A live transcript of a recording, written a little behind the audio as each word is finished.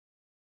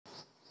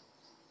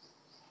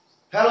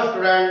Hello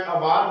student, a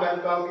warm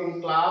welcome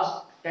in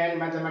class 10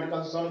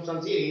 mathematical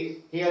solution series.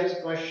 Here is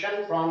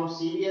question from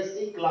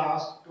CBSE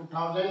class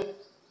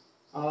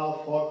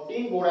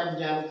 2014 board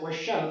exam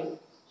question.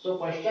 So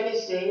question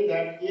is saying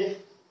that if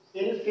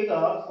in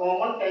figure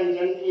common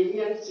tangent AB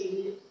and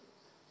CD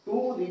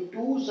to the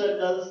two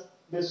circles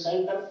the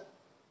center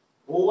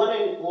O1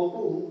 and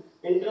O2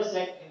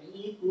 intersect and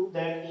E prove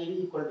that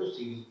AB equal to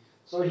CD.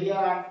 So here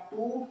are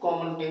two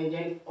common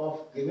tangents of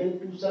given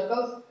two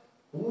circles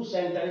whose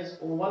center is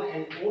O1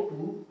 and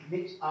O2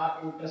 which are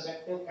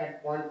intersecting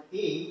at point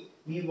A.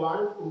 We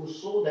want to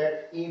show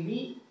that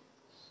AB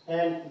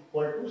and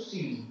equal to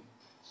CD.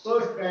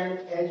 So friend,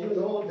 as you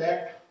know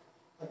that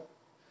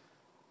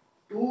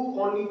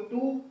only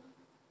two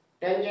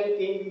tangent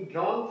can be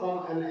drawn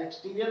from an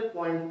exterior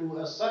point to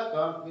a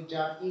circle which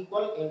are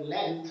equal in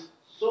length.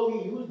 So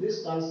we use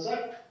this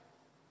concept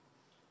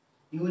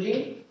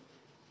using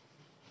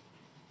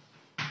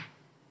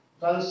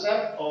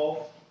concept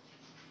of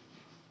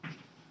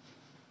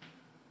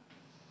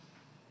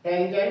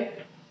tangent,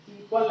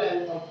 equal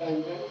length of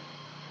tangent,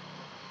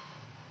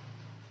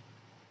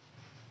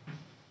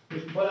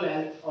 equal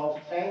length of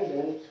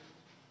tangent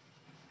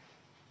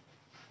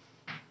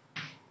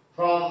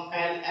from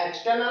an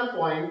external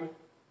point.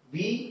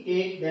 We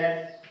take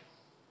that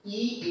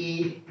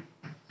EA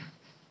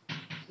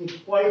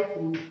equal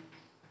to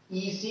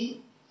EC,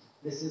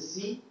 this is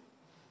C,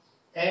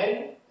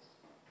 and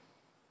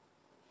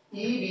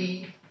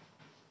ED,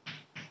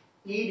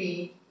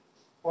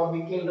 or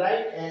we can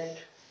write as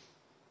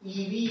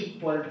EV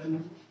equal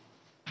to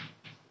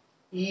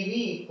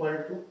ED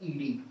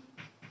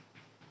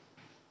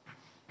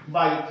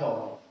by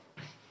theorem.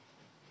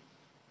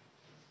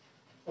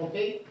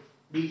 Okay,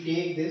 we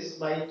take this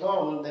by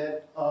theorem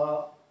that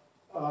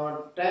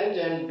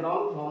tangent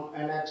drawn from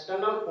an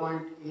external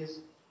point is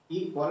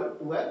equal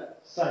to a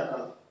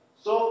circle.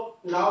 So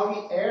now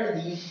we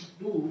add these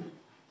two.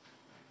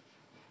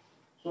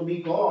 So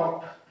we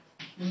got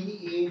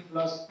EA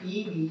plus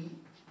EB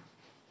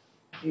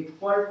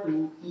equal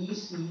to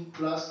EC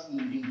plus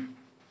ED.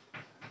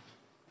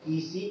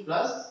 EC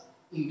plus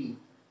ED.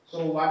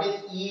 So what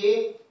is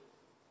EA?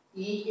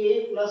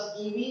 EA plus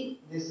EB,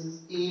 this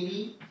is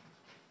AB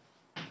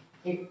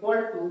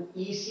equal to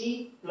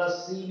EC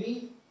plus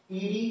CB,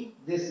 ED,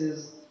 this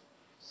is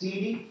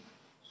CD.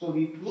 So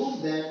we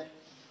prove that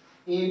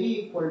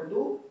AB equal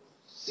to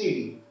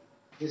CD.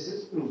 This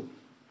is proved.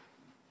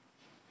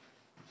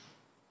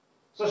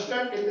 So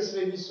student, in this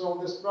way we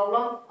solve this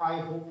problem. I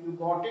hope you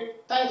got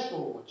it. Thanks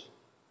for watching.